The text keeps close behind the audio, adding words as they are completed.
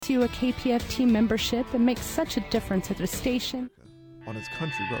You a KPFT membership and make such a difference at the station. On its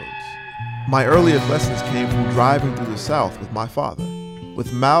country roads. My earliest lessons came from driving through the South with my father.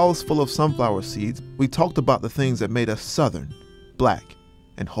 With mouths full of sunflower seeds, we talked about the things that made us Southern, black,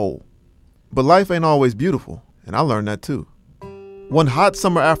 and whole. But life ain't always beautiful, and I learned that too. One hot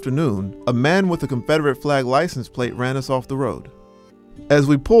summer afternoon, a man with a Confederate flag license plate ran us off the road. As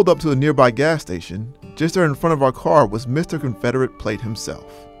we pulled up to a nearby gas station, just there in front of our car was Mr. Confederate Plate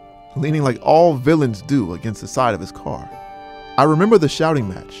himself, leaning like all villains do against the side of his car. I remember the shouting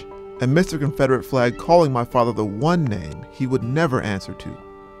match, and Mr. Confederate Flag calling my father the one name he would never answer to,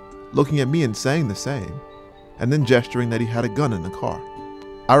 looking at me and saying the same, and then gesturing that he had a gun in the car.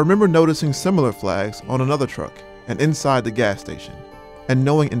 I remember noticing similar flags on another truck and inside the gas station, and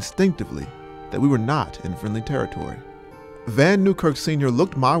knowing instinctively that we were not in friendly territory. Van Newkirk Sr.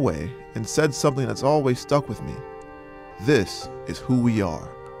 looked my way and said something that's always stuck with me. This is who we are.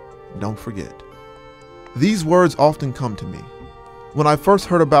 Don't forget. These words often come to me. When I first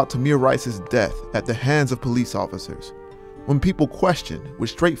heard about Tamir Rice's death at the hands of police officers, when people questioned with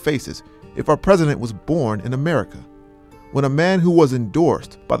straight faces if our president was born in America, when a man who was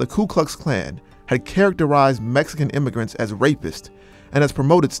endorsed by the Ku Klux Klan had characterized Mexican immigrants as rapists and has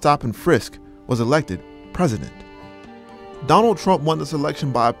promoted stop and frisk was elected president. Donald Trump won this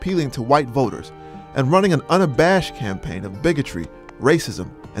election by appealing to white voters and running an unabashed campaign of bigotry, racism,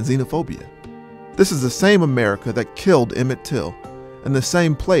 and xenophobia. This is the same America that killed Emmett Till and the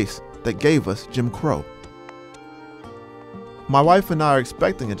same place that gave us Jim Crow. My wife and I are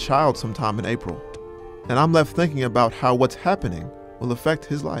expecting a child sometime in April, and I'm left thinking about how what's happening will affect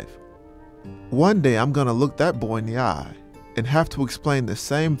his life. One day I'm gonna look that boy in the eye and have to explain the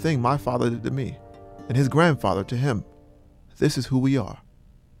same thing my father did to me and his grandfather to him. This is who we are.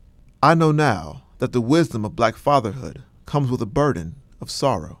 I know now that the wisdom of black fatherhood comes with a burden of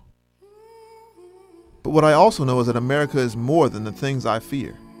sorrow. But what I also know is that America is more than the things I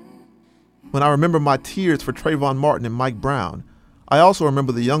fear. When I remember my tears for Trayvon Martin and Mike Brown, I also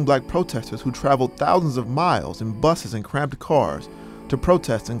remember the young black protesters who traveled thousands of miles in buses and cramped cars to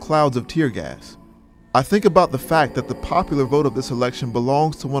protest in clouds of tear gas. I think about the fact that the popular vote of this election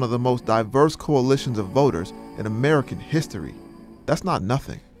belongs to one of the most diverse coalitions of voters in American history. That's not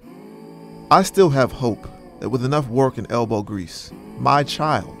nothing. I still have hope that with enough work and elbow grease, my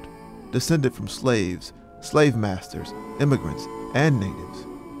child, descended from slaves, slave masters, immigrants, and natives,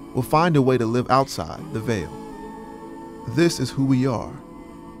 will find a way to live outside the veil. This is who we are.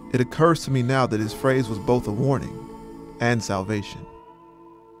 It occurs to me now that his phrase was both a warning and salvation.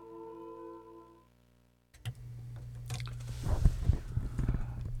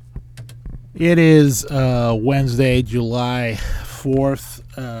 It is Wednesday, July 4th,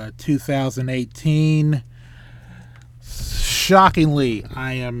 2018. Shockingly,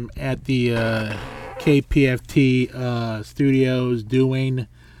 I am at the KPFT studios doing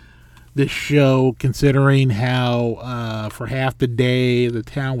this show, considering how for half the day the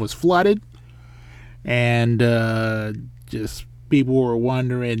town was flooded, and just people were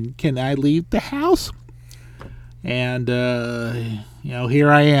wondering, can I leave the house? And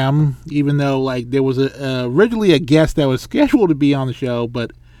here I am, even though there was originally a guest that was scheduled to be on the show,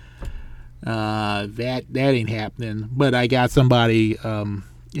 but that ain't happening. But I got somebody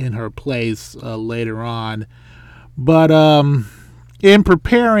in her place later on. But in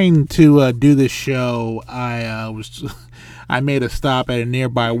preparing to do this show, I made a stop at a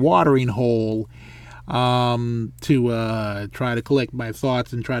nearby watering hole to try to collect my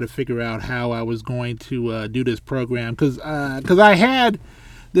thoughts and try to figure out how I was going to do this program, because I had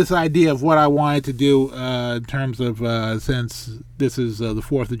this idea of what I wanted to do in terms of since this is the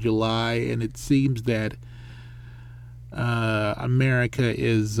 4th of July, and it seems that America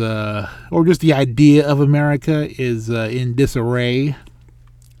is, or just the idea of America is in disarray.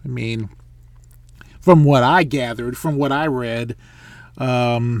 I mean, from what I gathered, from what I read,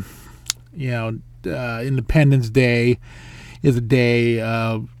 Independence Day is a day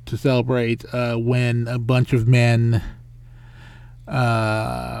to celebrate when a bunch of men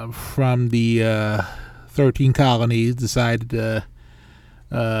from the 13 colonies decided to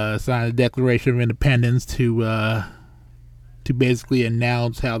sign a Declaration of Independence to basically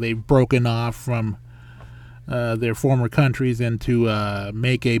announce how they've broken off from their former countries and to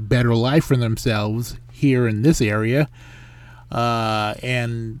make a better life for themselves here in this area.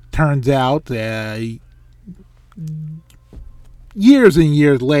 And turns out years and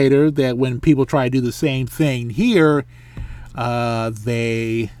years later that when people try to do the same thing here,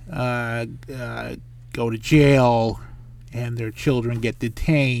 they go to jail and their children get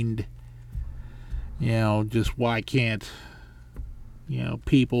detained. Just why can't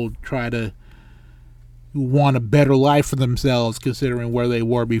people try to want a better life for themselves, considering where they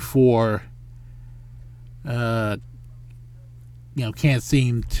were before. Can't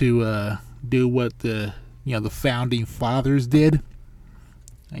seem to do what the founding fathers did.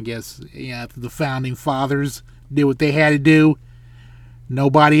 I guess after the founding fathers did what they had to do,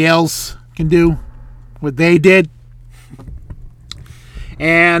 nobody else can do what they did.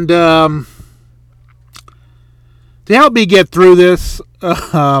 And to help me get through this,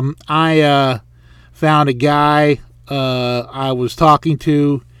 I found a guy I was talking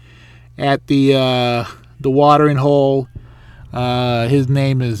to at the watering hole. His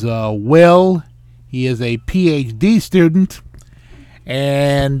name is Will. He is a PhD student,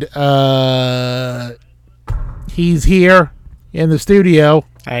 and he's here in the studio.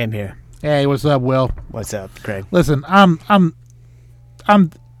 I am here. Hey, what's up, Will? What's up, Craig? Listen, I'm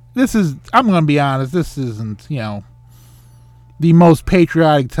gonna be honest. This isn't the most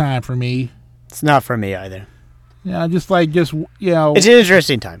patriotic time for me. It's not for me either. It's an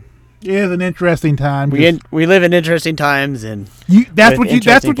interesting time. It is an interesting time. We live in interesting times, and that's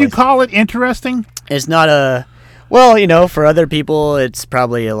what you call it, interesting. It's not for other people, it's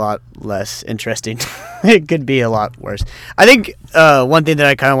probably a lot less interesting. It could be a lot worse. I think one thing that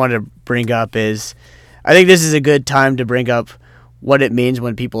I kind of wanted to bring up is, I think this is a good time to bring up what it means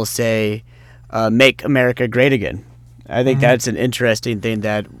when people say, "Make America Great Again." I think that's an interesting thing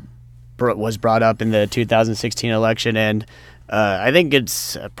that was brought up in the 2016 election, and I think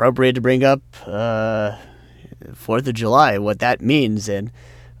it's appropriate to bring up 4th of July, what that means, and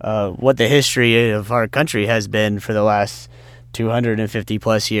what the history of our country has been for the last 250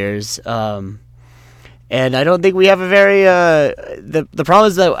 plus years. And I don't think we have a very the problem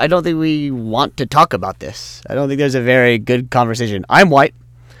is that I don't think we want to talk about this. I don't think there's a very good conversation. I'm white.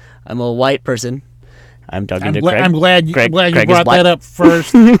 I'm a white person. I'm talking to Craig. I'm glad you Craig brought that up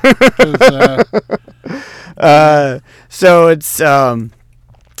first. So it's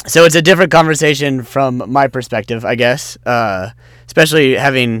a different conversation from my perspective, I guess. Especially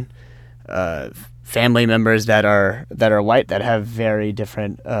having family members that are white that have very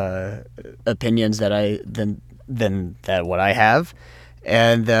different opinions than what I have,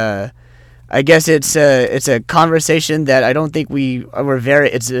 and I guess it's a conversation that I don't think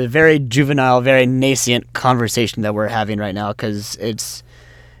it's a very juvenile, very nascent conversation that we're having right now, because it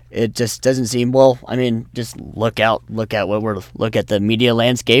just doesn't seem, well, I mean, just look at the media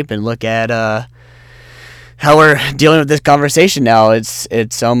landscape and look at how we're dealing with this conversation now.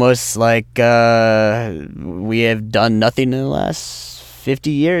 It's almost like we have done nothing in the last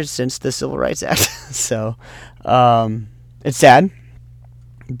 50 years since the Civil Rights Act. So it's sad,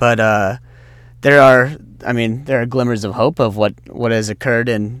 but there are glimmers of hope of what has occurred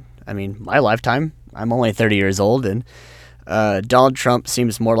in, my lifetime. I'm only 30 years old, and Donald Trump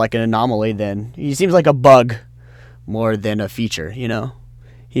seems more like an anomaly he seems like a bug more than a feature,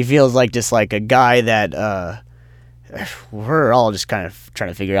 He feels like just like a guy that we're all just kind of trying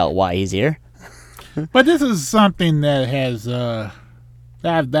to figure out why he's here. But this is something that has that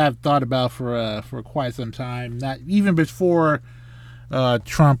I've thought about for quite some time, not even before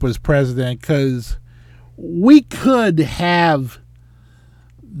Trump was president, because we could have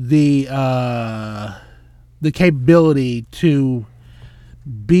the capability to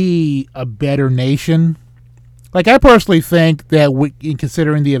be a better nation. Like, I personally think that in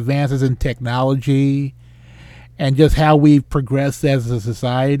considering the advances in technology and just how we've progressed as a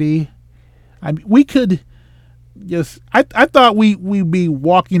society, we could just, I thought we'd be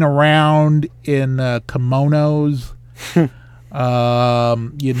walking around in kimonos,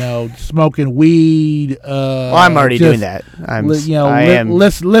 smoking weed. Well, I'm already doing that.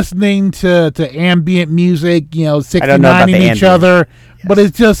 Listening to ambient music, 69ing each ambient. other. Yes. But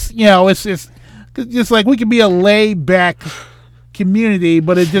it's just, it's just like we could be a laid back community,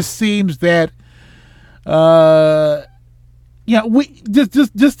 but it just seems that, we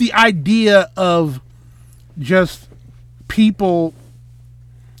just the idea of just people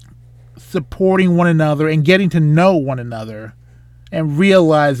supporting one another and getting to know one another and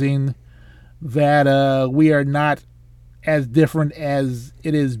realizing that we are not as different as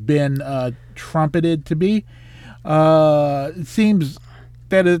it has been trumpeted to be. It seems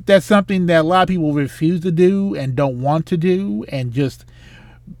that that's something that a lot of people refuse to do and don't want to do, and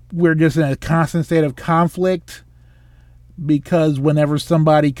we're just in a constant state of conflict, because whenever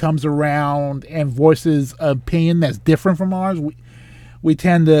somebody comes around and voices an opinion that's different from ours, we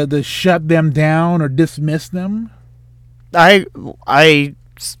tend to shut them down or dismiss them. I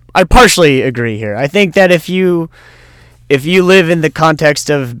partially agree here. I think that if you live in the context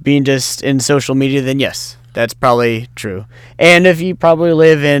of being just in social media, then yes, That's probably true. And if you probably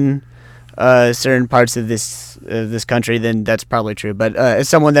live in certain parts of this country, then that's probably true. But as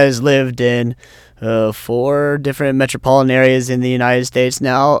someone that has lived in 4 different metropolitan areas in the United States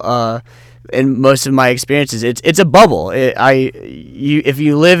now, in most of my experiences, it's a bubble. If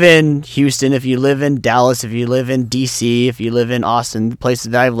you live in Houston, if you live in Dallas, if you live in DC, if you live in Austin, the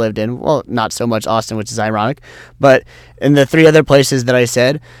places that I've lived in, well, not so much Austin, which is ironic, but in the 3 other places that I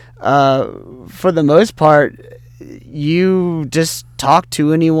said, for the most part, you just talk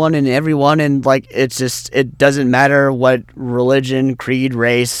to anyone and everyone, and like it doesn't matter what religion, creed,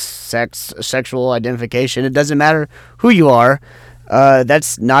 race, sex, sexual identification. It doesn't matter who you are.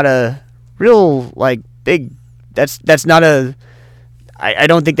 That's not a real big. That's not a. I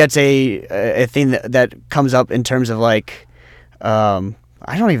don't think that's a thing that comes up in terms of I don't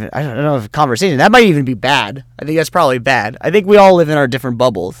know if conversation. That might even be bad. I think that's probably bad. I think we all live in our different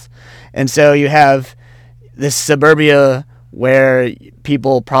bubbles, and so you have this suburbia where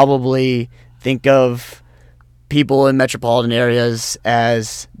people probably think of people in metropolitan areas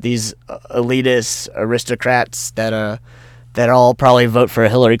as these elitist aristocrats that all probably vote for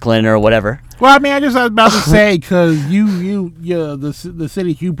Hillary Clinton or whatever. Well, I mean, I was about to say, because the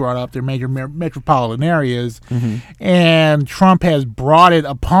cities you brought up, they're major metropolitan areas, and Trump has brought it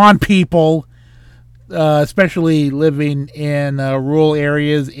upon people, especially living in rural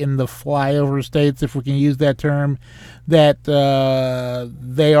areas in the flyover states, if we can use that term, that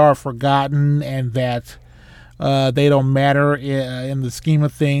they are forgotten and that they don't matter in the scheme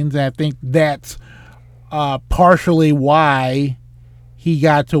of things. And I think that's partially why he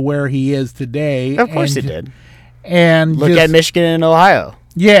got to where he is today. Of course he did. And look at Michigan and Ohio.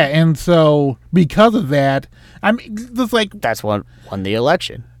 Yeah, and so because of that, I mean, just that's what won the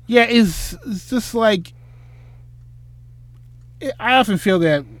election. Yeah, it's just I often feel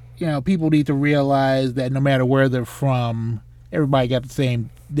that people need to realize that no matter where they're from, everybody got the same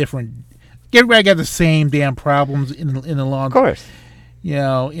damn problems in the long. Of course.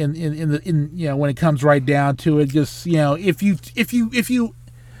 In when it comes right down to it, just if you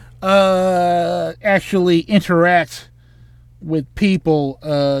actually interact with people,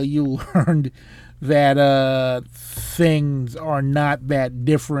 you learned that things are not that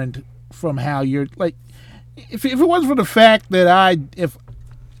different from how you're if it wasn't for the fact that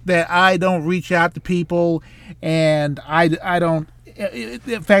I don't reach out to people, and I don't,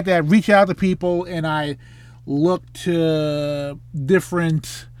 the fact that I reach out to people and I look to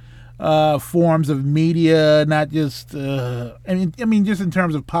different forms of media, not just I mean just in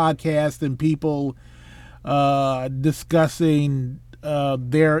terms of podcasts and people discussing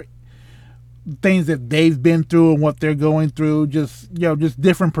their things that they've been through and what they're going through, just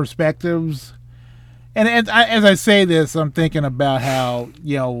different perspectives. And as I say this, I'm thinking about how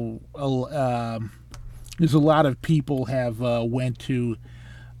there's a lot of people have went to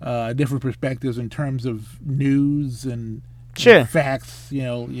different perspectives in terms of news and facts.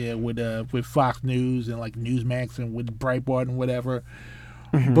 With Fox News and Newsmax and with Breitbart and whatever.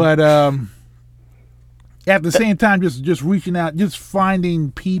 Mm-hmm. But at the same time, just reaching out, just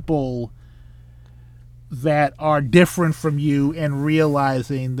finding people that are different from you and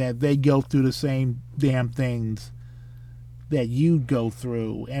realizing that they go through the same damn things that you go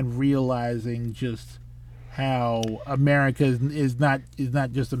through, and realizing just how America is not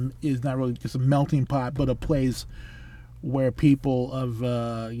really just a melting pot, but a place where people of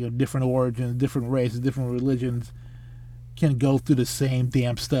different origins, different races, different religions can go through the same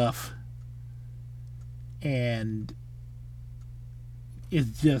damn stuff. And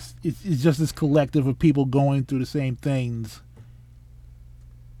it's just this collective of people going through the same things,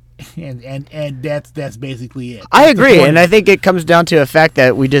 and that's basically it. I agree, and I think it comes down to a fact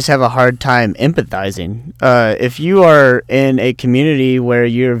that we just have a hard time empathizing. If you are in a community where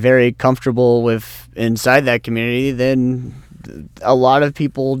you're very comfortable with inside that community, then a lot of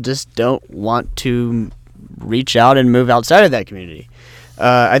people just don't want to reach out and move outside of that community.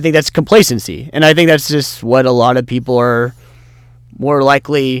 I think that's complacency, and I think that's just what a lot of people are more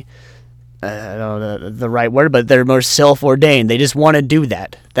likely, I don't know the right word, but they're more self-ordained. They just want to do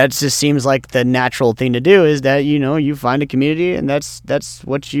that. That just seems like the natural thing to do, is that, you find a community and that's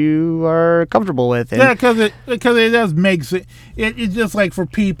what you are comfortable with. And because it does make sense. It's just for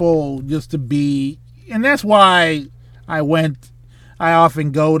people just to be, and that's why I I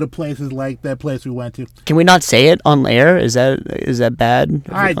often go to places like that place we went to. Can we not say it on air? Is that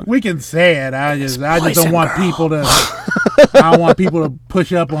bad? We can say it. I just don't want people to. I don't want people to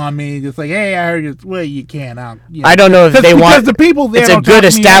push up on me. Just like, hey, I heard you. Well, you can't. I don't know if they want. Because the people there. It's a good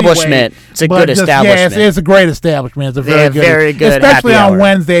establishment. Anyway, it's a good establishment. Yeah, it's a great establishment. It's a very good. Especially on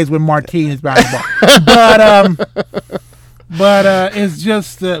Wednesdays when Martinez basketball. but it's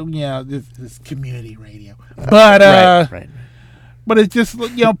just this community radio. But right. But it's just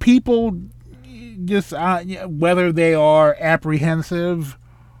people just whether they are apprehensive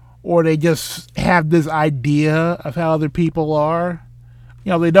or they just have this idea of how other people are,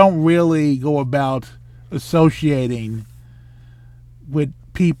 they don't really go about associating with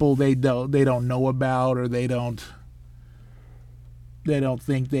people they don't know about, or they don't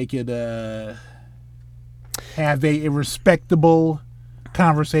think they could have a respectable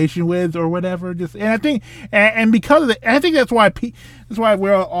conversation with or whatever. Just and I think and because of it, I think that's why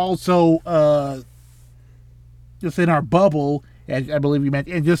we're also just in our bubble, as I believe you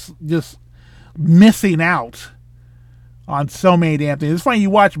mentioned, and just missing out on so many damn things. It's funny, you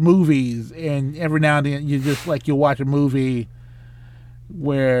watch movies and every now and then you'll watch a movie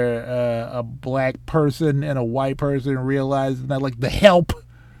where a black person and a white person realize that, like, The Help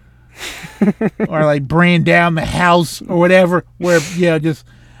or like Bring Down the House or whatever, where we're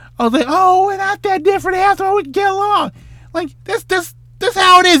not that different after all, we can get along. Like this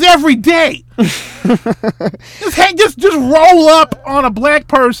how it is every day. just roll up on a black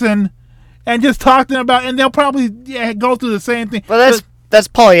person and just talk to them about, and they'll probably go through the same thing. Well, that's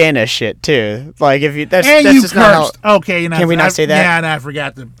Pollyanna shit too. Like if you that's you just cursed. Not how, okay, can we not say that? Yeah, and I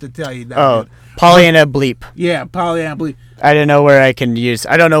forgot to tell you that. Oh, Pollyanna bleep. Yeah, Pollyanna bleep. I don't know where I can use.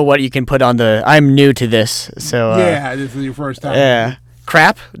 I don't know what you can put on the. I'm new to this, so this is your first time. Yeah,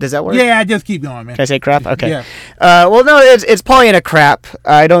 crap. Does that work? Yeah, just keep going, man. Can I say crap? Okay. Yeah. Well, no, it's Pollyanna crap.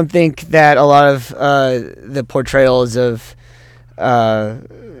 I don't think that a lot of the portrayals of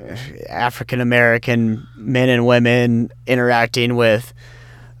African American men and women interacting with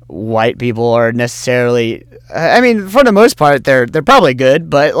white people are necessarily. I mean, for the most part, they're probably good,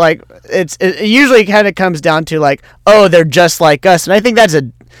 but like it usually kind of comes down to like, oh, they're just like us, and I think that's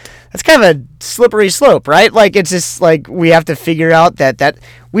kind of a slippery slope, right? Like it's just like we have to figure out that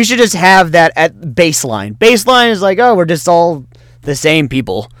we should just have that at baseline. Baseline is like, oh, we're just all the same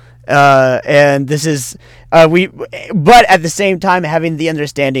people, and this is but at the same time having the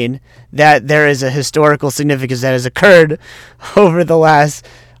understanding that there is a historical significance that has occurred over the last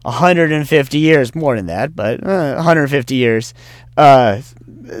 150 years, more than that, but 150 years,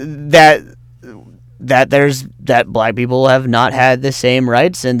 that black people have not had the same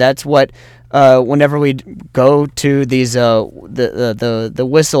rights, and that's what whenever we go to these the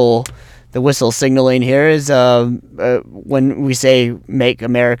whistle signaling here is when we say make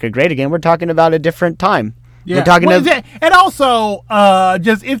America great again, we're talking about a different time. Yeah. We're talking and also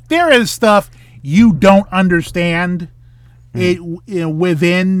just if there is stuff you don't understand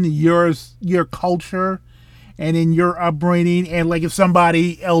within your culture and in your upbringing, and like if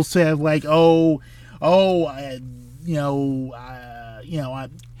somebody else says like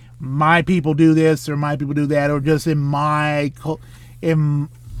my people do this or my people do that, or just in my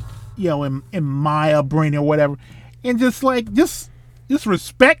upbringing or whatever, and just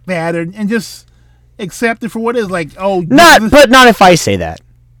respect that and just accept it for what it is. Like not if I say that,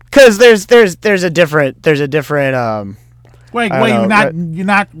 because there's a different Wait, you're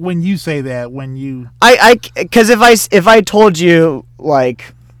not when you say that, when you... Because if I told you,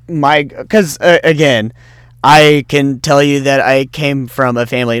 like, because, again, I can tell you that I came from a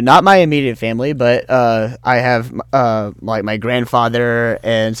family, not my immediate family, but I have, like, my grandfather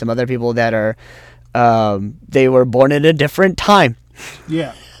and some other people that are, they were born in a different time.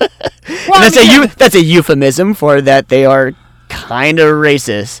 Yeah. Well, that's a euphemism for that they are kind of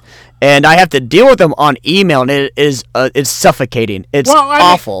racist. And I have to deal with them on email, and it's suffocating. It's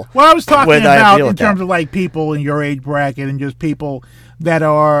awful. What I was talking about in terms of like people in your age bracket and just people that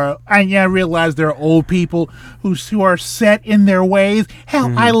are, I realize there are old people who are set in their ways.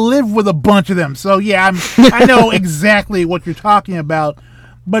 Hell, I live with a bunch of them, so yeah, I know exactly what you're talking about.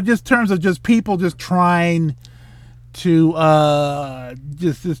 But just in terms of just people just trying to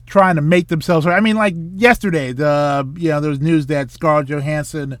just trying to make themselves. I mean, like yesterday, there was news that Scarlett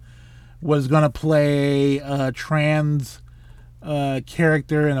Johansson was going to play a trans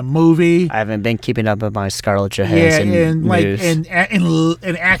character in a movie. I haven't been keeping up with my Scarlett Johansson and like news. and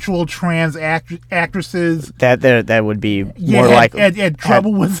actual trans actresses that would be more likely had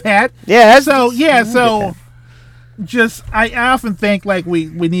trouble with that. Yeah. I often think like we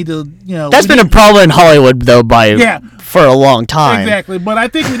need to, That's been a problem in Hollywood though for a long time. Exactly, but I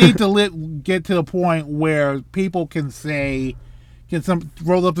think we need to get to a point where people can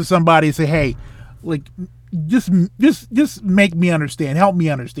roll up to somebody and say, "Hey, like just make me understand, help me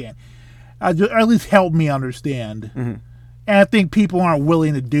understand, or at least help me understand." Mm-hmm. And I think people aren't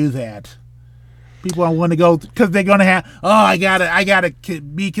willing to do that. People aren't willing to go because they're going to have, I gotta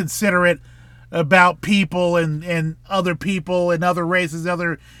be considerate about people and other people and other races,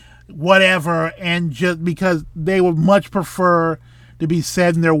 other whatever, and just because they would much prefer to be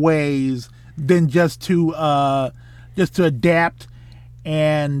set in their ways than just to adapt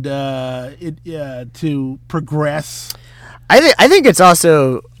and to progress. I think it's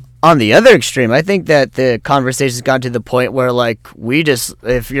also on the other extreme. I think that the conversation's gotten to the point where like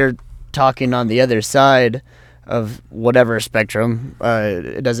if you're talking on the other side of whatever spectrum,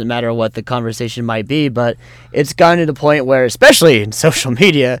 it doesn't matter what the conversation might be, but it's gotten to the point where, especially in social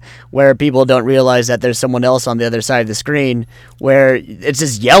media, where people don't realize that there's someone else on the other side of the screen, where it's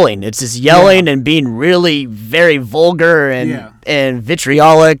just yelling and being really very vulgar and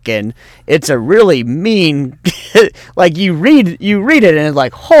vitriolic, and it's a really mean like you read it and it's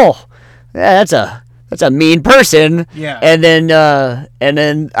like, oh, yeah, that's a mean person. Yeah. And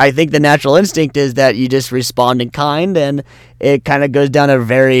then I think the natural instinct is that you just respond in kind, and it kind of goes down a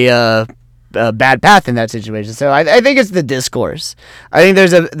very bad path in that situation. So I think it's the discourse. I think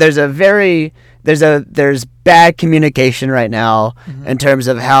there's bad communication right now in terms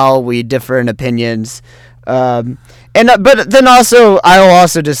of how we differ in opinions. But then also I will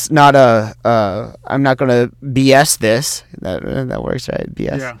also just not I'm not gonna BS this. That works, right?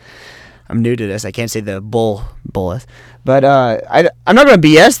 BS. Yeah. I'm new to this. I can't say the bullet, but I'm not going to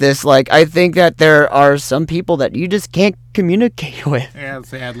BS this. Like, I think that there are some people that you just can't communicate with. Yeah,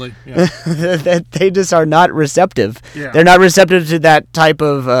 sadly. Yeah. That they just are not receptive. Yeah. They're not receptive to that type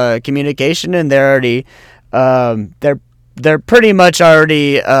of communication, and they're already they're pretty much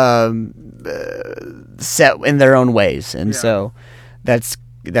already set in their own ways, and so that's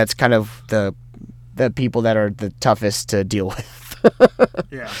kind of the people that are the toughest to deal with.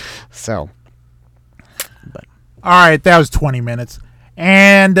 Yeah. So. All right, that was 20 minutes.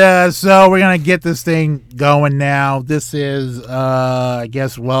 And so we're going to get this thing going now. This is, I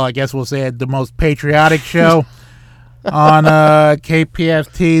guess we'll say it, the most patriotic show on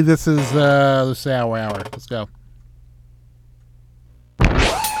KPFT. This is the Sour Hour. Let's go.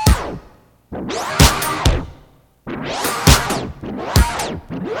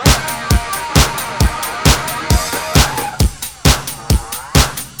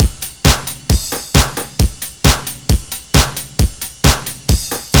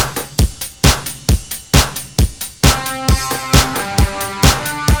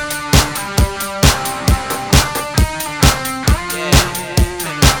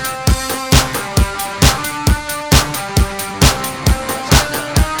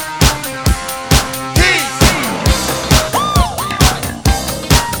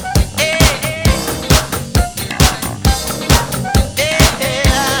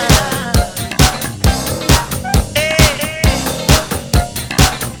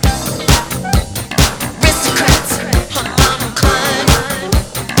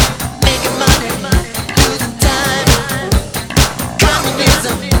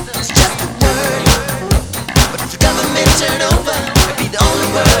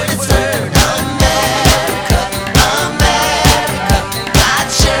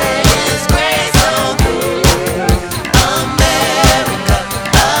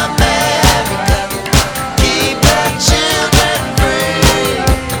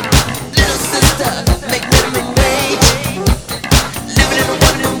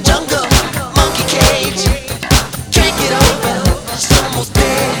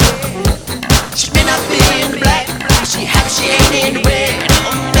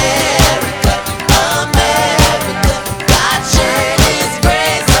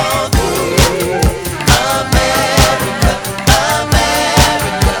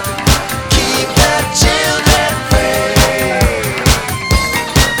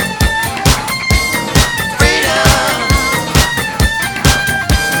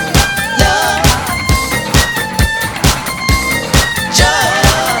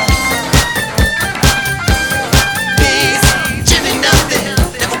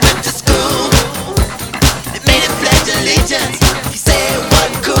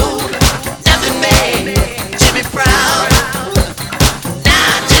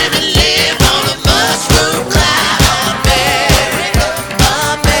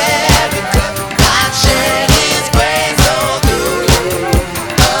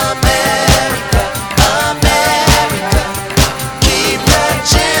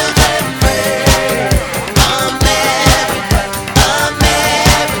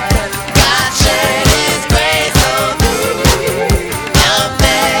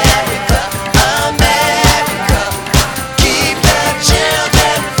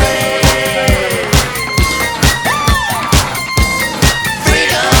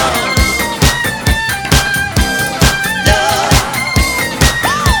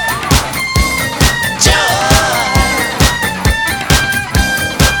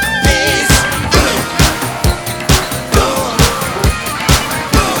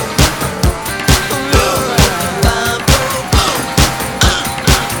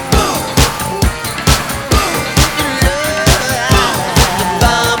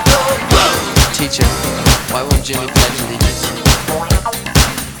 Jimmy pledge allegiance.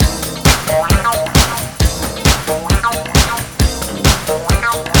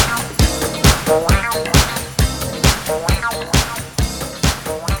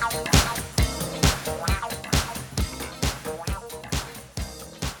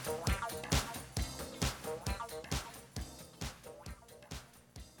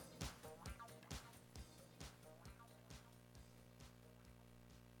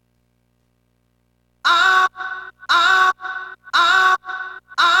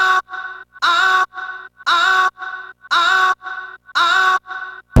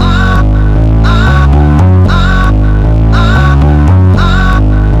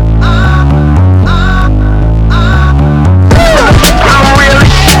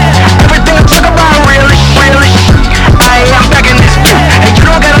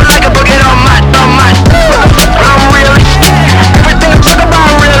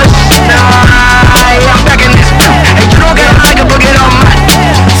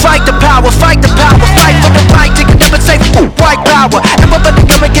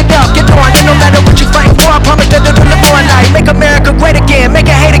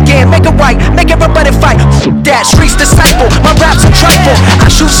 That streets disciple, my raps are trifle. I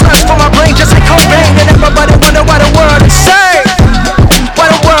shoot slugs for my brain just like Cobain. And everybody wonder what a word is say.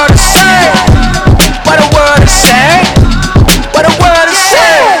 What a word is say. What a word is say. What a word is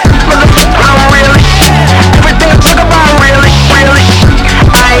say. I'm really everything I talk about really, really.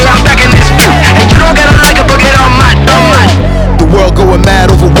 I'm back in this and you don't gotta like it, but get on my. The world going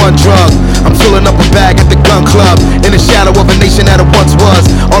mad over one drug. I'm filling up a bag at the gun club. In the shadow of a nation that it once was.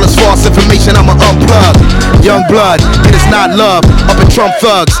 All this false information I'ma unplug. Young blood, it is not love. Up in Trump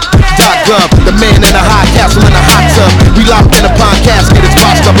thugs. .gov, the man in a high castle in a hot tub. We locked in a pine casket, it's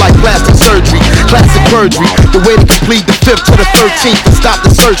botched up like plastic surgery. Classic perjury, the way to complete the 5th to the 13th and stop to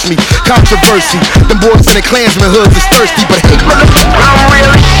search me. Controversy, them boys in the Klansman hoods is thirsty, but hate me. I'm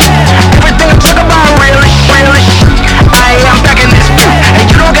really, everything I talk about really, really. I'm back in this and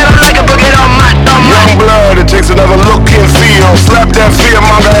you don't gotta like it, but get on my. Young blood, it takes another look and feel. Slap that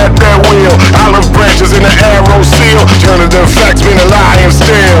fearmonger at that wheel. Olive branches in the arrow seal. Turning them facts mean a lie and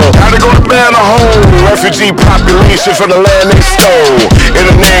still. How they gonna ban a whole refugee population from the land they stole? In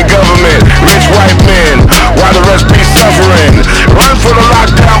the name government, rich white men, while the rest be suffering. Run for the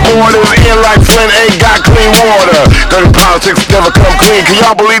lockdown borders, in like Flint ain't got clean water. Dirty politics never come clean. Can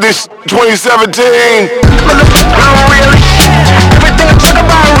y'all believe this? 2017. I'm really, everything I talk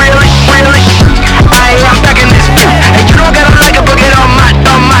about really, really. I'm back in this and you don't gotta like it, but get on my.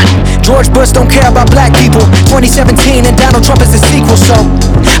 George Bush don't care about black people. 2017 and Donald Trump is the sequel, so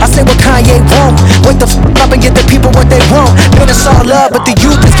I say what Kanye won't. Wake the up and get the people what they want. Man, it's all love, but the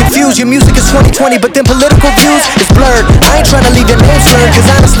youth is confused. Your music is 2020, but then political views is blurred. I ain't trying to leave your name slurred, cause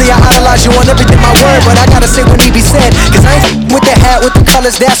honestly I idolize you on everything my word. But I gotta say what need be said, cause I ain't with the hat with the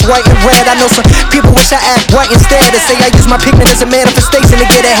colors that's white and red. I know some people wish I act white instead, and say I use my pigment as a manifestation to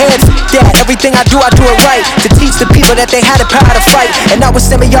get ahead. Yeah, everything I do it right, to teach the people that they had the power to fight. And now with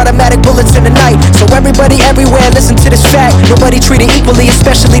semi-automatic bullets in the night. So everybody everywhere listen to this fact. Nobody treated equally,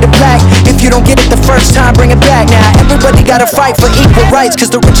 especially the black. If you don't get it the first time, bring it back. Now everybody gotta fight for equal rights, cause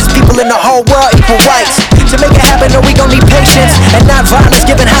the richest people in the whole world equal rights. To make it happen, no, we gon' need patience and not violence,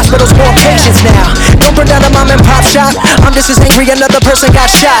 giving hospitals more patience now. Don't burn down a mom and pop shop. I'm just as angry another person got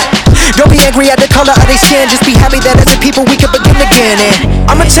shot. Don't be angry at the color of their skin, just be happy that as a people we can begin again. And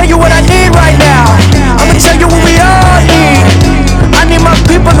I'ma tell you what I need right now. I'ma tell you what we all need. I need my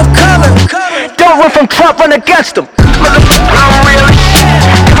people of color. Don't run from Trump, run against them. I'm really,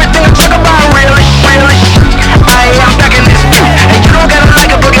 everything I talk about really, really. I'm back in this and you don't gotta like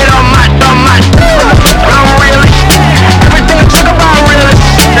it, but get on my. I'm really, everything I talk about really.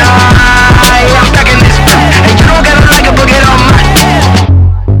 I'm back in this and you don't gotta like it, but get on my.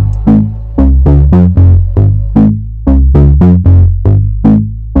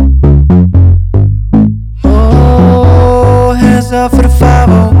 Oh, hands up for the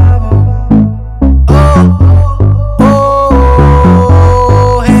 5-0.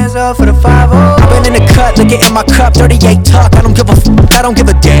 For the 5-0. I've been in the cut, look it in my cup, 38 tuck. I don't give a I don't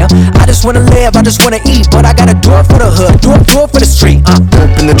give a damn. I just wanna live, I just wanna eat, but I got a door for the hood, door for the street.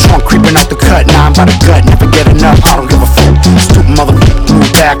 Open the trunk, creeping out the cut. Now I'm by the gut, never get enough. I don't give a fuck. Stupid motherfucker,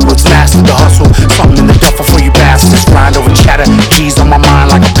 move backwards, master the hustle. Something in the duffel for you bastards. Grind over chatter, keys on my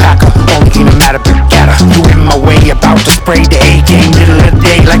mind like a packer. Only thing that matter, big gatter. You in my way, about to spray the A game, middle of the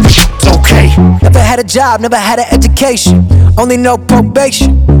day, like the shit's okay. Never had a job, never had an education, only know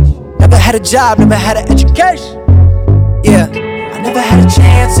probation. Never had a job, never had an education. Yeah, I never had a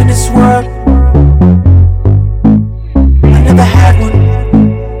chance in this world. I never had one.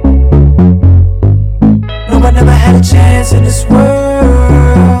 No, I chance in this world.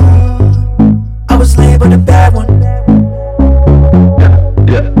 I was labeled a bad one.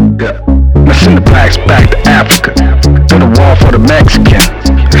 Now send the blacks back to Africa. Build a wall for the Mexican.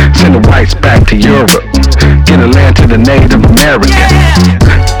 Send the whites back to Europe. Get a land to the Native American.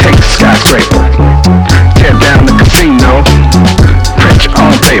 Take the skyscraper. Tear down the casino. Print your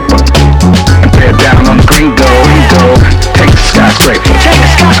own paper. And bear down on the green gold. Take the skyscraper.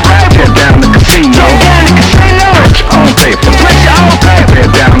 Tear down the casino. Print your own paper. And bear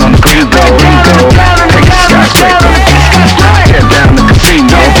down on the green gold. Take the skyscraper. Tear down the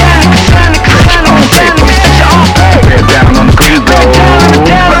casino. Print your own paper. And bear down on the green gold.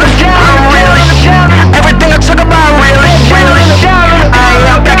 Everything I talk about really.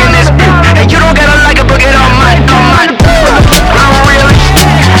 I'm back in this beat, and you don't gotta like it, but get on my. I'm really.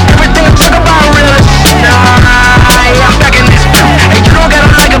 Everything I talk about really. I'm back in this beat, and you don't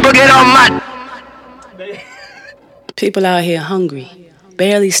gotta like it, but get on my. People out here hungry,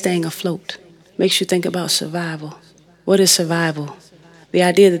 barely staying afloat. Makes you think about survival. What is survival? The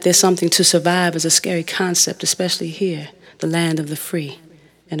idea that there's something to survive is a scary concept, especially here, the land of the free,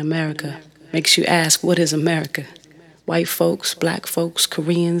 in America. Makes you ask, what is America? White folks, black folks,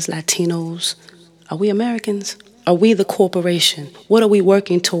 Koreans, Latinos. Are we Americans? Are we the corporation? What are we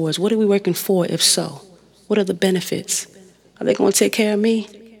working towards? What are we working for, if so? What are the benefits? Are they going to take care of me?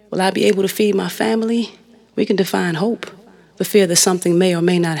 Will I be able to feed my family? We can define hope. The fear that something may or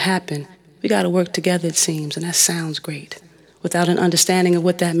may not happen. We got to work together, it seems, and that sounds great. Without an understanding of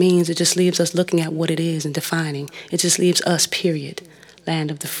what that means, it just leaves us looking at what it is and defining. It just leaves us, period. Land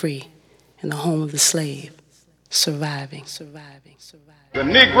of the free and the home of the slave. Surviving. The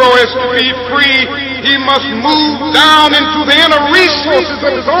Negro is to be free. He must move down into the inner resources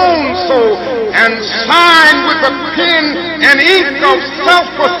of his own soul and sign with the pen and ink of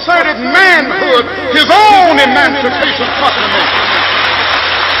self-assertive manhood his own emancipation proclamation.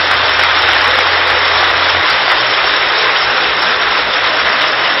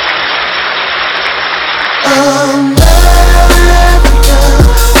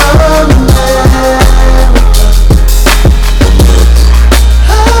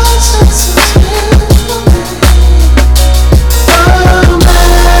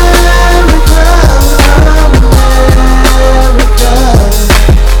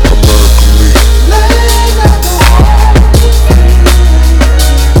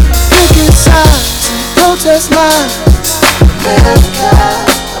 Protest lines, America,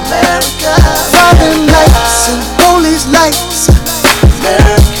 America. Robin lights and police lights,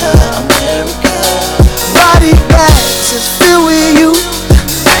 America, America. Body bags is filled with you,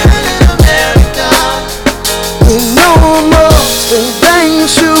 America. We no more than bang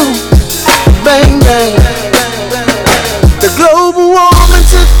shoes, bang bang. The global warming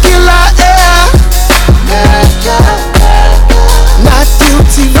to kill our air, America, America. Not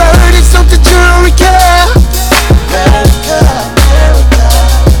guilty verdicts of the jury care. America, America.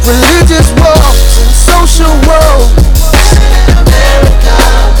 Religious wars and social woes, America,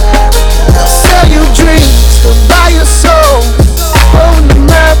 America. They'll sell you dreams, they'll buy your soul. Oh,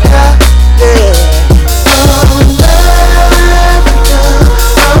 America, yeah. America,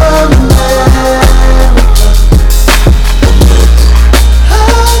 America.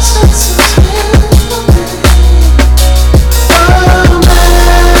 Our senses will be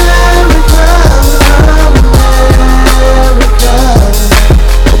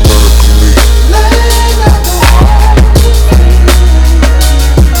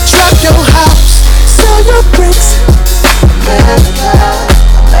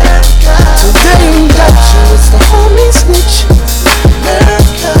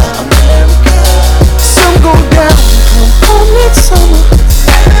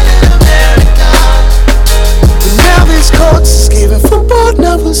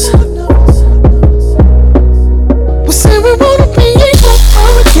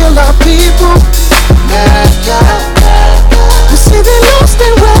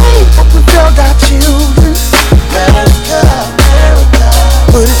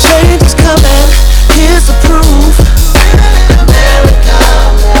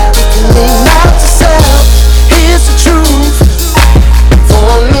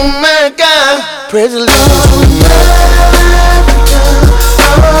praise the Lord.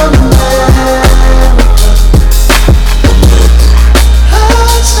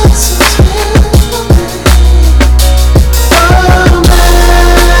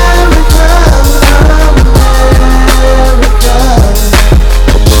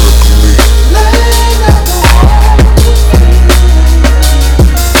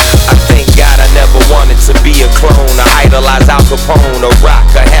 Al Capone, or rock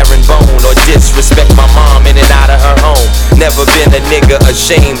a herringbone, or disrespect my mom in and out of her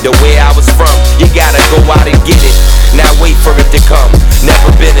ashamed of where I was from. You gotta go out and get it. Now wait for it to come. Never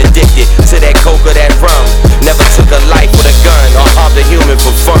been addicted to that coke or that rum. Never took a life with a gun or harmed a human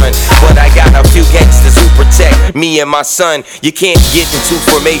for fun. But I got a few gangsters who protect me and my son. You can't get into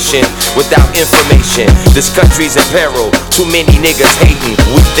formation without information. This country's in peril. Too many niggas hating.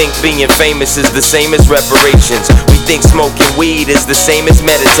 We think being famous is the same as reparations. We think smoking weed is the same as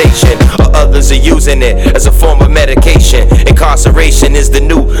meditation. Or others are using it as a form of medication. Incarceration is the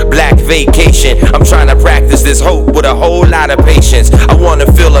new black vacation. I'm trying to practice this hope with a whole lot of patience. I wanna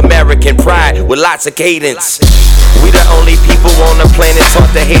feel American pride with lots of cadence. We the only people on the planet taught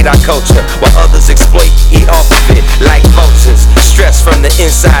to hate our culture, while others exploit, eat off of it like vultures. Stress from the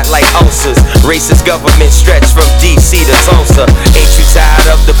inside like ulcers. Racist government stretch from DC to Tulsa. Ain't you tired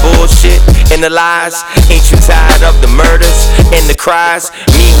of the bullshit and the lies? Ain't you tired of the murders and the cries?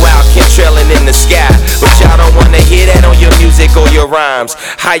 Meanwhile, chemtrailing in the sky, but y'all don't wanna hear that on your music or your rhymes.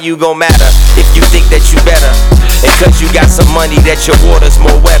 How you gon' matter if you think that you better? And cause you got some money that your water's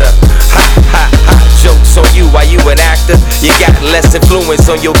more wetter. Ha ha ha, jokes on you while you an actor. You got less influence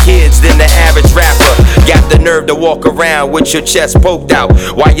on your kids than the average rapper. Got the nerve to walk around with your chest poked out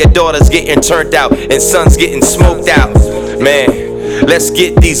while your daughter's getting turned out and son's getting smoked out. Man, let's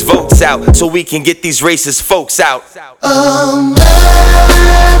get these votes out so we can get these racist folks out. America,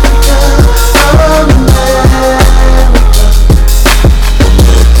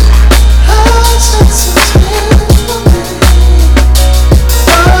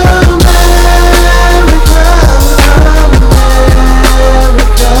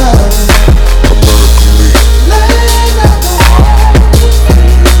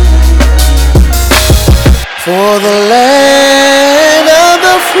 for the land of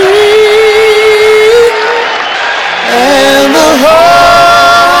the free and the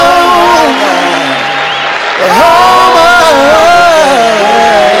home of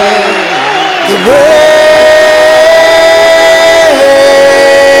the brave.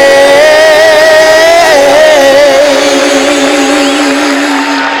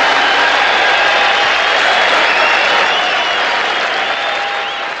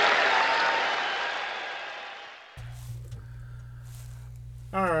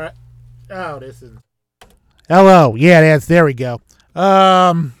 Hello. Yeah, there we go.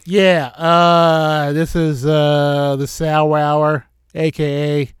 This is the Sour Hour,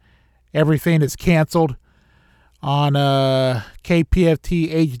 aka Everything is Canceled on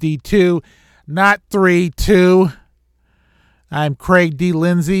KPFT HD2, not 3-2. I'm Craig D.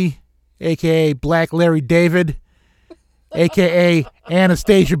 Lindsay, aka Black Larry David, aka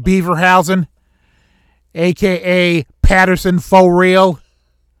Anastasia Beaverhausen, aka Patterson Faux Real,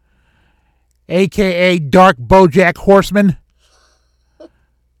 a.k.a. Dark Bojack Horseman,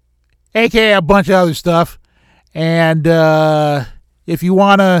 a.k.a. a bunch of other stuff. And if you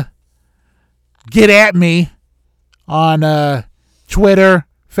want to get at me on Twitter,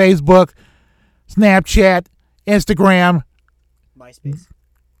 Facebook, Snapchat, Instagram. MySpace.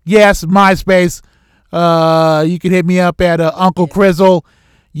 Yes, MySpace. You can hit me up at Uncle Crizzle,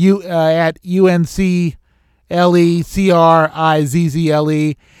 at UNCLECRIZZLE.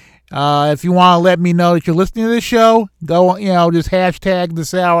 If you want to let me know that you're listening to this show, go, just hashtag the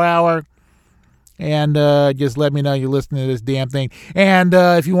Sour Hour and just let me know you're listening to this damn thing. And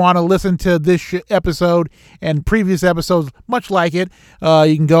if you want to listen to this episode and previous episodes much like it,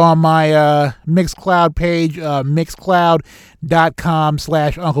 you can go on my Mixcloud page,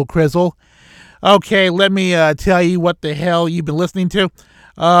 mixcloud.com/Uncle Crizzle. Okay, let me tell you what the hell you've been listening to.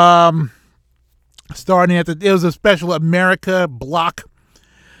 Starting it was a special America block.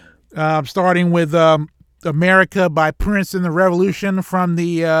 Starting with America by Prince and the Revolution from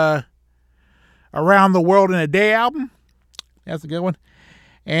the Around the World in a Day album. That's a good one.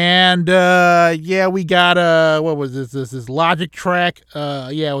 And we got what was this? This Logic track.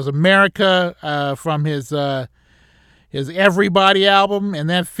 It was America from his Everybody album, and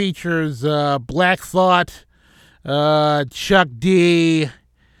that features Black Thought, Chuck D,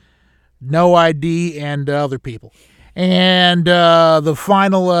 No ID, and other people. And the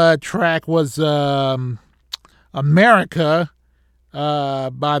final track was America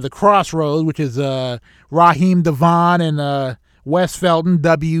by The Crossroads, which is Raheem Devon and Wes Felton,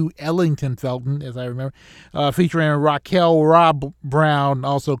 W. Ellington Felton, as I remember, featuring Raquel Rob Brown,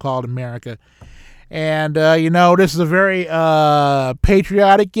 also called America. And, this is a very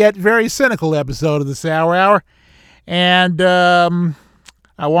patriotic yet very cynical episode of the Sour Hour. And I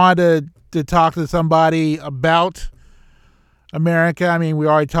wanted to talk to somebody about America. I mean, we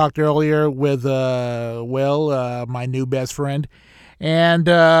already talked earlier with Will, my new best friend. And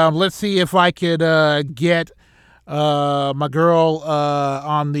let's see if I could get my girl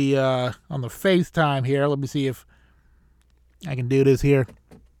on the FaceTime here. Let me see if I can do this here.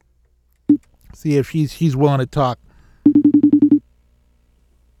 See if she's willing to talk.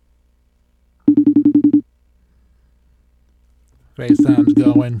 FaceTime's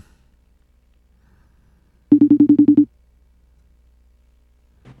going.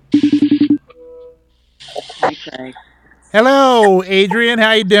 Okay. Hello, Adrian.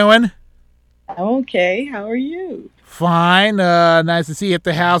 How you doing? I'm okay. How are you? Fine. Nice to see you at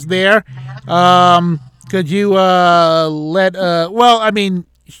the house there. Could you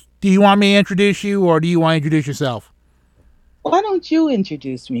do you want me to introduce you, or do you want to introduce yourself? Why don't you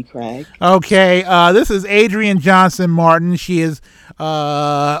introduce me, Craig? Okay. This is Adrian Johnson Martin. She is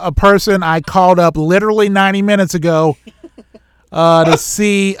a person I called up literally 90 minutes ago to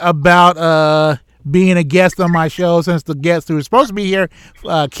see about being a guest on my show, since the guest who was supposed to be here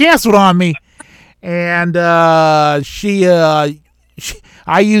canceled on me. And I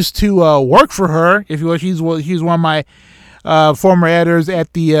used to work for her, if you will. She's one of my former editors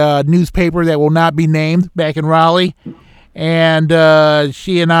at the newspaper that will not be named back in Raleigh. And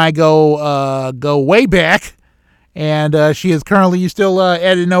she and I go way back. And she is currently still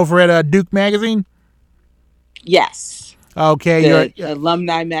editing over at Duke Magazine? Yes. Okay. The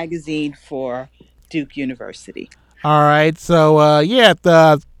alumni magazine for Duke University. All right. So,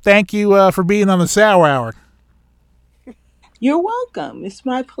 thank you for being on the Sour Hour. You're welcome. It's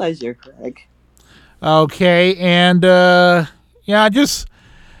my pleasure, Craig. Okay. And, just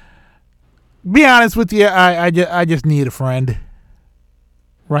be honest with you. I just need a friend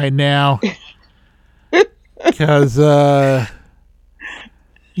right now. Because,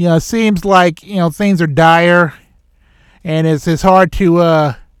 it seems like, things are dire. And it's hard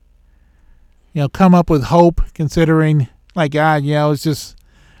to, come up with hope, considering, it's just,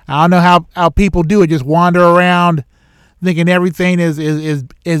 I don't know how people do it. Just wander around thinking everything is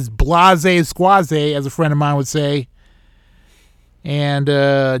blase squaze, as a friend of mine would say. And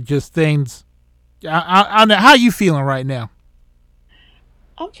just things. I don't know. How are you feeling right now?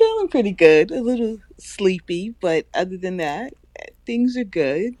 I'm feeling pretty good. A little sleepy, but other than that, things are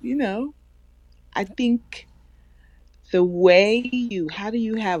good. I think how do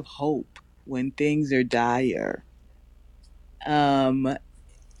you have hope when things are dire?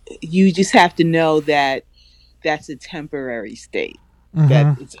 You just have to know that that's a temporary state. Mm-hmm.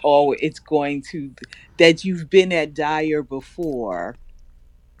 That you've been at dire before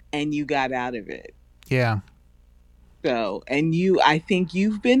and you got out of it. Yeah. So, I think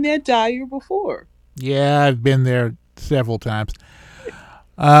you've been at dire before. Yeah, I've been there several times.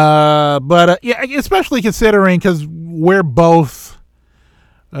 But especially considering, because we're both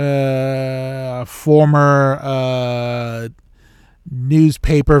former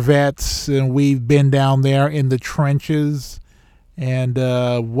newspaper vets, and we've been down there in the trenches, and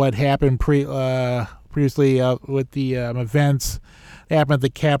what happened previously with the events that happened at the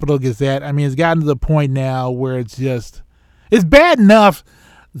Capitol Gazette. I mean, it's gotten to the point now where it's bad enough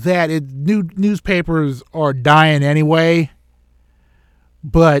that newspapers are dying anyway,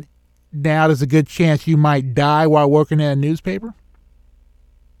 but now there's a good chance you might die while working at a newspaper.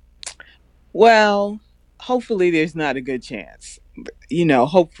 Well, hopefully there's not a good chance.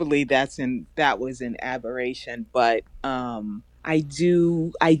 Hopefully that was an aberration, but I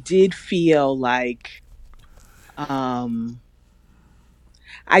did feel like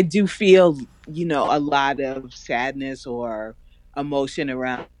I do feel, a lot of sadness or emotion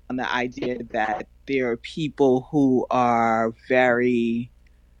around the idea that there are people who are very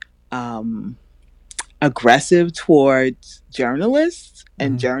aggressive towards journalists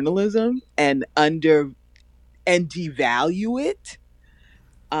and journalism and devalue it,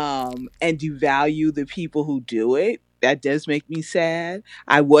 and devalue the people who do it. That does make me sad.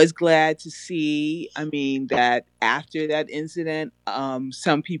 I was glad to see, that after that incident,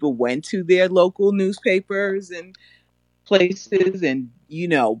 some people went to their local newspapers and places and,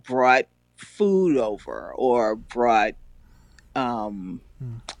 brought food over or brought,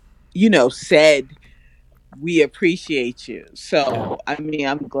 said, we appreciate you. So,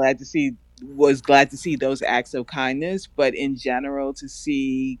 I'm glad to see those acts of kindness, but in general, to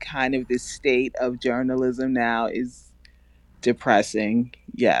see kind of the state of journalism now is depressing.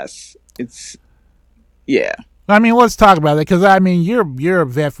 Yes, yeah. Let's talk about it, because you're a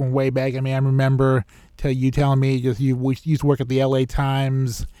vet from way back. I remember you telling me you used to work at the LA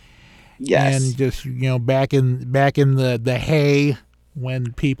Times. Yes. And just back in the hay,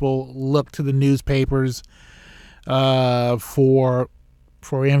 when people look to the newspapers for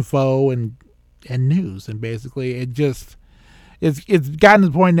info and news, and basically it's gotten to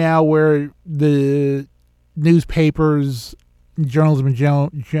the point now where the newspapers, journalism in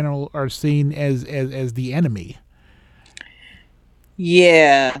general are seen as the enemy.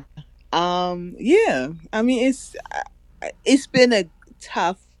 Yeah. Yeah. I mean, it's been a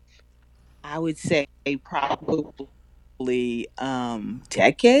tough, I would say, probably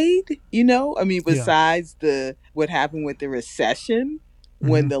decade, I mean, Yeah. besides what happened with the recession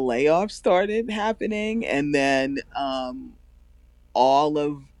when the layoffs started happening, and then all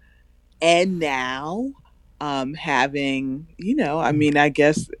of and now having, I mean, I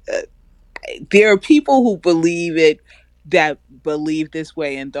guess there are people who believe this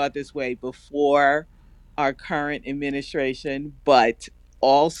way and thought this way before our current administration, but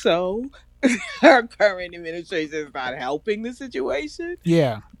also our current administration is not helping the situation.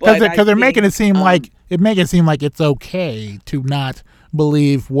 Yeah, But because they're making it seem like like it's okay to not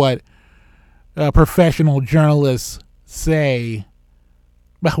believe what professional journalists say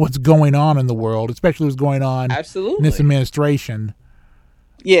about what's going on in the world, especially what's going on in this administration.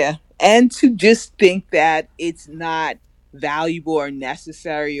 Yeah, and to just think that it's not valuable or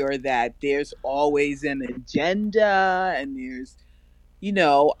necessary, or that there's always an agenda, and there's,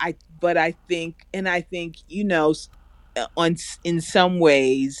 I think, in some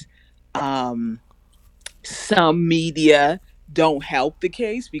ways, some media don't help the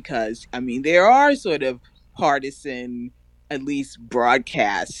case, because I mean there are sort of partisan, at least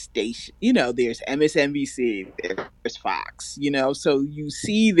broadcast station, there's MSNBC, there's Fox, so you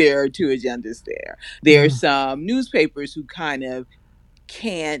see there are two agendas there. There's some newspapers who kind of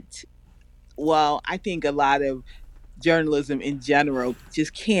can't, well, I think a lot of journalism in general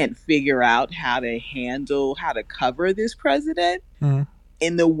just can't figure out how to cover this president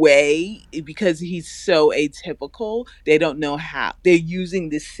in the way, because he's so atypical. They don't know how. They're using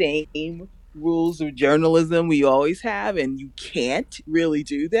the same rules of journalism we always have, and you can't really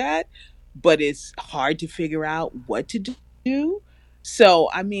do that, but it's hard to figure out what to do. So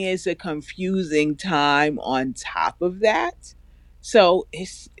I mean, it's a confusing time on top of that. So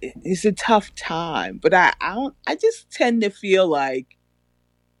it's a tough time, but I just tend to feel like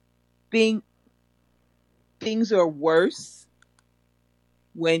things are worse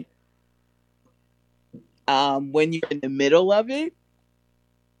when you're in the middle of it,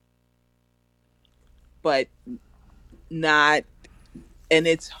 but not, and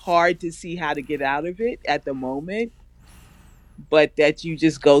it's hard to see how to get out of it at the moment, but that you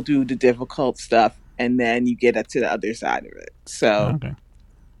just go through the difficult stuff and then you get up to the other side of it. So Okay.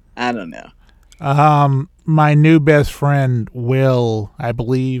 I don't know. My new best friend Will, I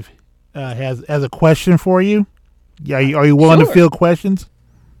believe, has a question for you. Yeah, are you willing to Sure. field questions?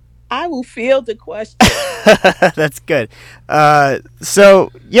 I will field the question. That's good.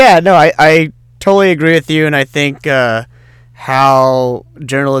 So yeah, no, I totally agree with you, and I think how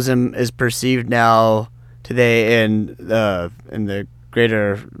journalism is perceived now today in the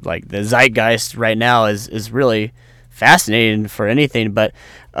greater, like, the zeitgeist right now is really fascinating for anything. But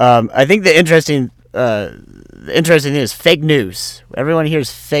I think the interesting thing is fake news. Everyone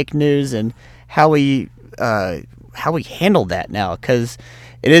hears fake news and how we handle that now, because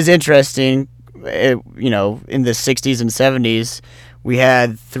it is interesting. In the 60s and 70s, we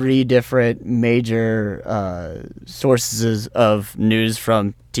had 3 different major sources of news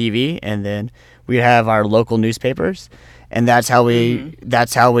from TV, and then we have our local newspapers, and that's how we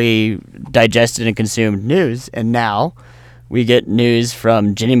digested and consumed news. And now we get news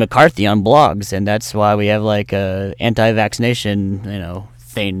from Jenny McCarthy on blogs, and that's why we have like a anti-vaccination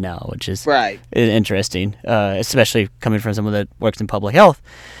thing now, which is interesting, especially coming from someone that works in public health.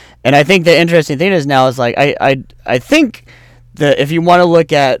 And I think the interesting thing is now is like I think that if you want to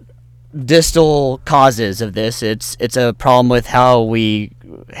look at distal causes of this, it's a problem with how we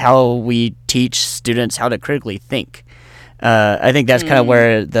teach students how to critically think. I think that's kind of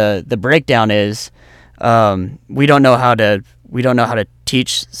where the breakdown is. We don't know how to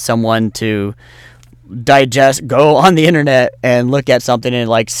teach someone to go on the internet and look at something and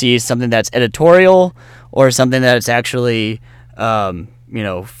like see something that's editorial or something that's actually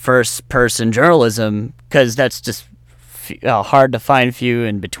first person journalism, because that's just hard to find few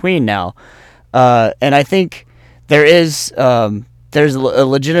in between now. And I think there's a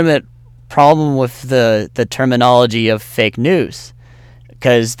legitimate problem with the terminology of fake news,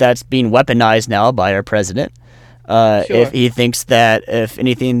 because that's being weaponized now by our president. If he thinks that if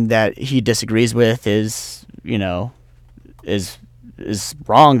anything that he disagrees with is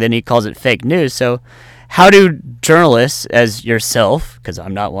wrong, then he calls it fake news. So how do journalists, as yourself, because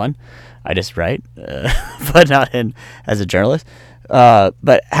I'm not one, I just write, but not as a journalist,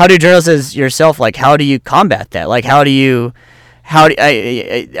 but how do journalists as yourself, like, how do you combat that? Like, how do how do,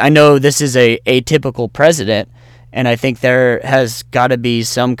 I know this is a atypical president, and I think there has got to be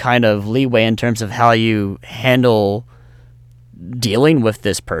some kind of leeway in terms of how you handle dealing with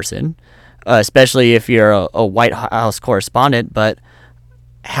this person, especially if you're a White House correspondent. But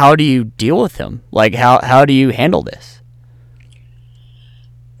how do you deal with him? Like, how do you handle this?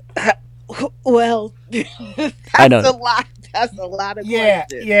 Well, I know. That's a lot of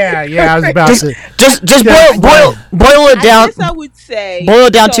questions. Yeah. I was about to just boil it down. I guess I would say boil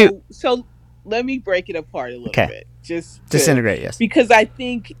it down to. So let me break it apart a little bit. Just disintegrate, yes. Because I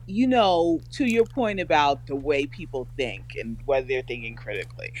think, to your point about the way people think and whether they're thinking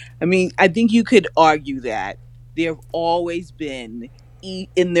critically. I mean, I think you could argue that there have always been,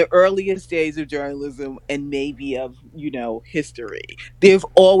 in the earliest days of journalism and maybe of, history, there have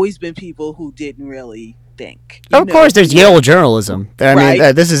always been people who didn't really think. Of course, there's Yale journalism. I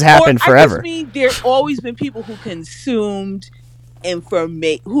mean, this has happened forever. I mean, there have always been people who consumed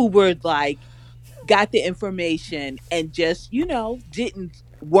information, who were like, got the information and just,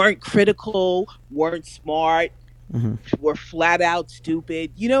 weren't critical, weren't smart, were flat out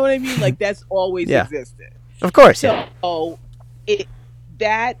stupid. You know what I mean? Like, that's always existed. Of course. So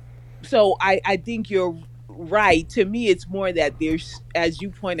I think you're right. To me, it's more that there's, as you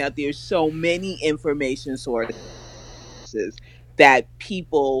point out, there's so many information sources that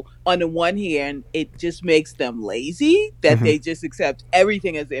people, on the one hand, it just makes them lazy, that they just accept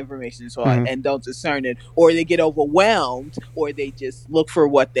everything as the information source and don't discern it, or they get overwhelmed, or they just look for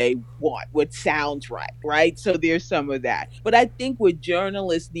what they want, what sounds right? So there's some of that. But I think what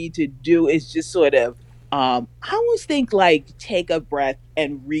journalists need to do is just sort of, I always think, like, take a breath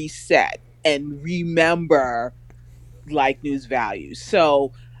and reset and remember, like, news values.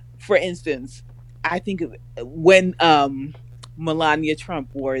 So, for instance, I think when Melania Trump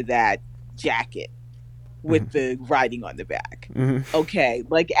wore that jacket with the writing on the back, okay,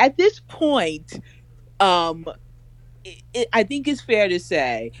 like, at this point, I think it's fair to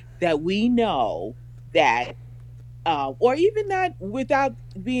say that we know that, or even not without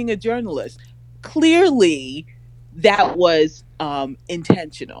being a journalist, clearly that was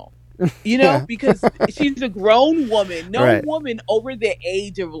intentional. Because she's a grown woman. No woman over the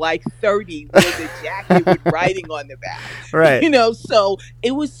age of like 30 wears a jacket with writing on the back. Right. So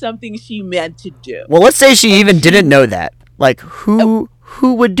it was something she meant to do. Well, let's say she even didn't know that. Like, who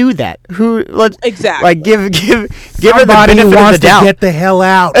would do that? Exactly. Like, give her the Somebody benefit wants of the doubt. to get the hell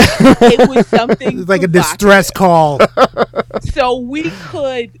out. It was something It's like a provocative. distress call. So we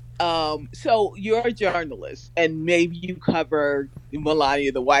could. So you're a journalist, and maybe you cover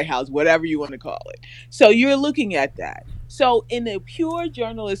Melania, the White House, whatever you want to call it. So you're looking at that. So in a pure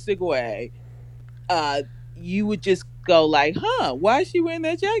journalistic way, you would just go like, why is she wearing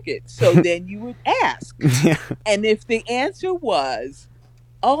that jacket? So then you would ask. And if the answer was,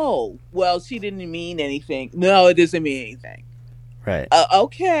 oh, well, she didn't mean anything. No, it doesn't mean anything. Right.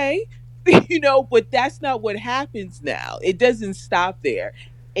 Okay. But that's not what happens now. It doesn't stop there.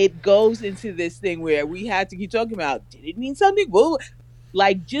 It goes into this thing where we have to keep talking about, did it mean something? Well,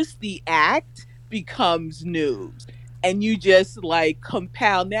 like, just the act becomes news. And you just, like,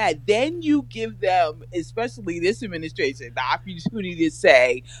 compound that. Then you give them, especially this administration, the opportunity to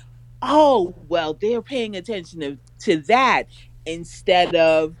say, oh, well, they're paying attention to that instead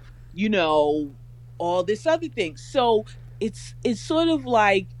of, all this other thing. So it's sort of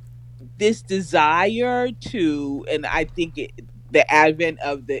like this desire to, and I think the advent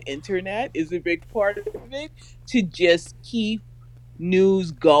of the internet is a big part of it, to just keep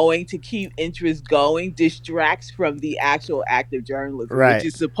news going, to keep interest going, distracts from the actual act of journalism, which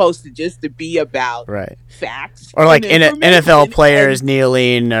is supposed to be about facts. Or like NFL players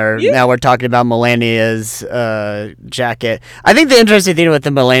kneeling, or now we're talking about Melania's jacket. I think the interesting thing with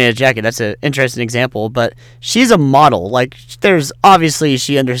the Melania jacket, that's an interesting example, but she's a model. Like, there's obviously,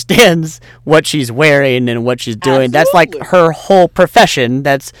 she understands what she's wearing and what she's doing. Absolutely. That's like her whole profession.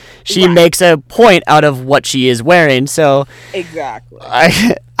 She makes a point out of what she is wearing. So exactly.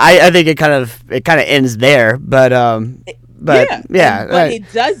 I think it kind of ends there, but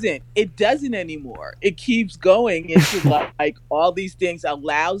it doesn't anymore. It keeps going into like all these things,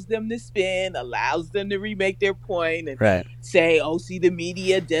 allows them to spin, allows them to remake their point and say, oh, see, the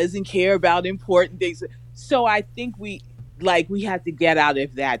media doesn't care about important things. So I think we have to get out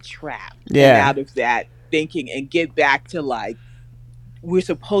of that trap, and out of that thinking, and get back to, like, we're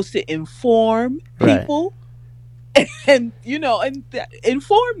supposed to inform people. And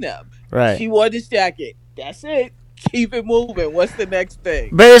inform them. Right. She wore this jacket. That's it. Keep it moving. What's the next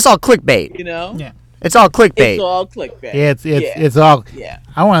thing? But it's all clickbait. Yeah. It's all clickbait. It's all clickbait. It's all. Yeah.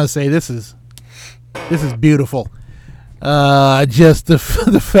 I want to say this is beautiful. just the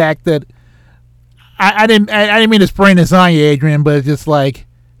fact that I didn't mean to spring this on you, Adrian, but it's just like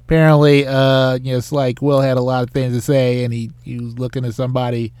apparently it's like Will had a lot of things to say, and he was looking at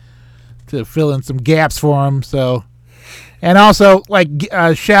somebody to fill in some gaps for him. So, and also like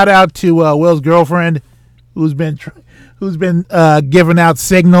shout out to Will's girlfriend, who's been giving out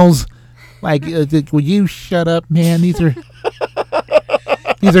signals like, "Will you shut up, man? These are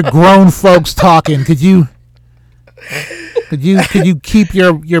grown folks talking. Could you keep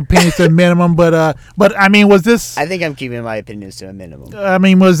your opinions to a minimum?" But I mean, was this? I think I'm keeping my opinions to a minimum. I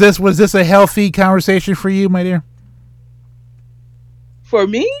mean, was this a healthy conversation for you, my dear? For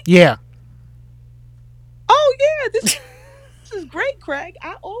me? Yeah. Oh yeah, this is great, Craig.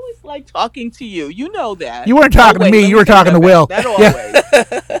 I always like talking to you. You know that. You weren't talking to me. You were talking to Will. That always.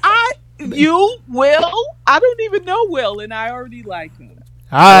 Will. I don't even know Will, and I already like him.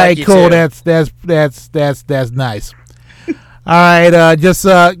 All right, like cool. That's nice. All right,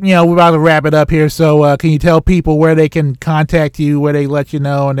 we're about to wrap it up here. So, can you tell people where they can contact you, where they let you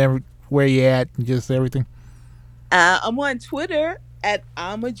know, and where you at, and just everything? I'm on Twitter at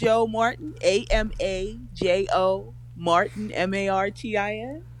Amajo Martin, AMAJO Martin,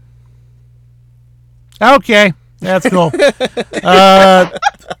 MARTIN. Okay, that's cool.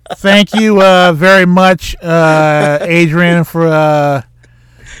 Thank you very much, Adrian, for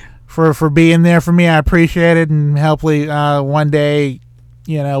being there for me. I appreciate it, and hopefully one day,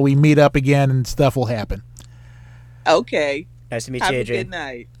 we meet up again and stuff will happen. Okay. Nice to meet Have you, Adrian. Good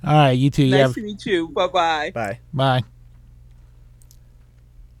night. All right, you too. Nice to meet you. Bye-bye. Bye. Bye.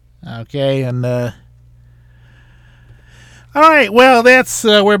 Okay, and all right, well, that's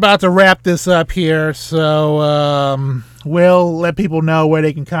we're about to wrap this up here, so we'll let people know where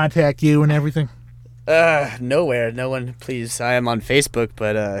they can contact you and everything. Nowhere. No one, please. I am on Facebook,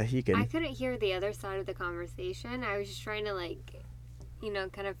 but you can. I couldn't hear the other side of the conversation. I was just trying to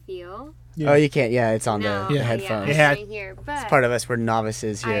kind of feel. Yeah. Oh, you can't. Yeah, it's on the headphones. Yeah, right here, but it's part of us. We're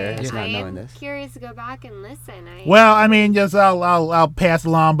novices here. It's not knowing this. I'm curious to go back and listen. Well, I mean, just I'll pass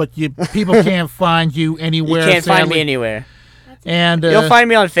along, but people can't find you anywhere. You can't find me anywhere. And you'll find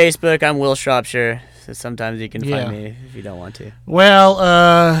me on Facebook. I'm Will Shropshire. So sometimes you can find me if you don't want to. Well,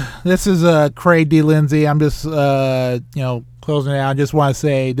 this is Craig D. Lindsay. I'm just closing it out. I just want to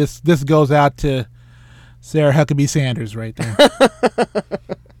say this goes out to Sarah Huckabee Sanders right there.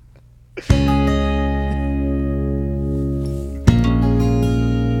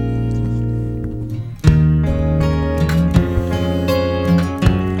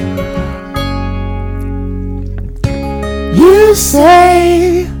 You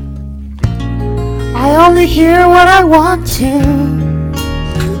say I only hear what I want to.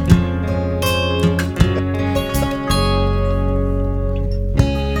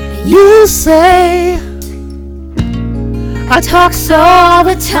 You say I talk so all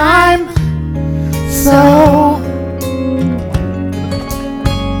the time, so.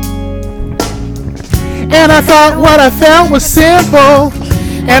 And I thought what I felt was simple,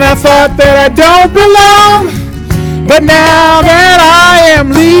 and I thought that I don't belong. But now that I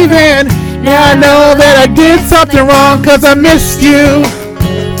am leaving, now I know that I did something wrong, 'cause I missed you.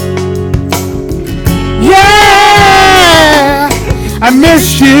 Yeah, I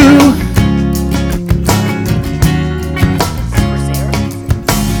miss you.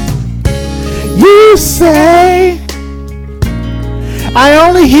 You say I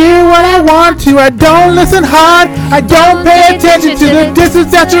only hear what I want to. I don't listen hard. I don't pay attention to the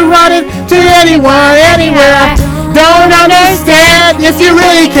distance that you're running to anyone, anywhere. I don't understand if you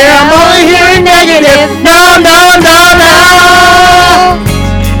really care. I'm only hearing negative. No, no, no, no.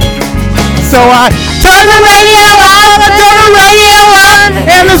 So I turn the radio on, I turn the radio on,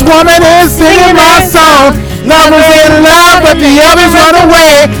 and this woman is singing my song. Lover's in love, but the others run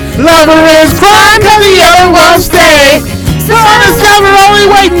away. Lover is crying, cause the other won't stay. So I discover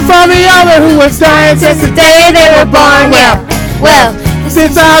only waiting for the other who was dying since the day they were born. Well,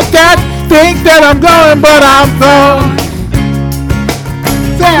 since I've got think that I'm going, but I'm gone.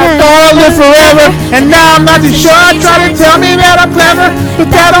 I thought I lived forever, and now I'm not too sure. Try to tell me that I'm clever, but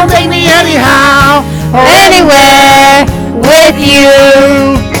that don't take me anyhow or anywhere with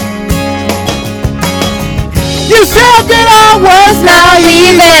you. You said that I was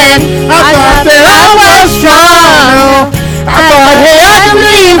naive, and I thought that I was strong. I thought, hey, I can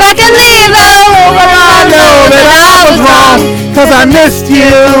leave, oh, but I know that I was wrong, 'cause I missed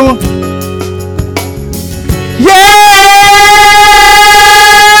you. Yeah,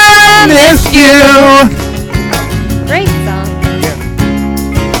 I missed you. Great song.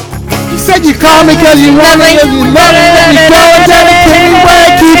 You said you called me 'cause you want me, 'cause you love me, and you go and tell me, keep me where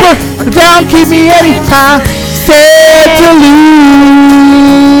I keep her, down, keep me anytime. Said to lose.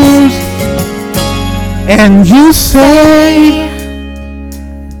 And you say,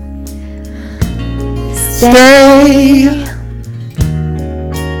 stay.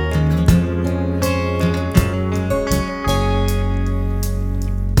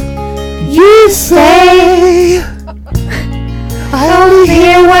 You say, I only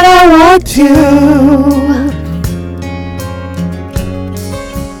hear what I want to.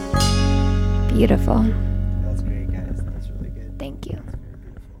 Beautiful.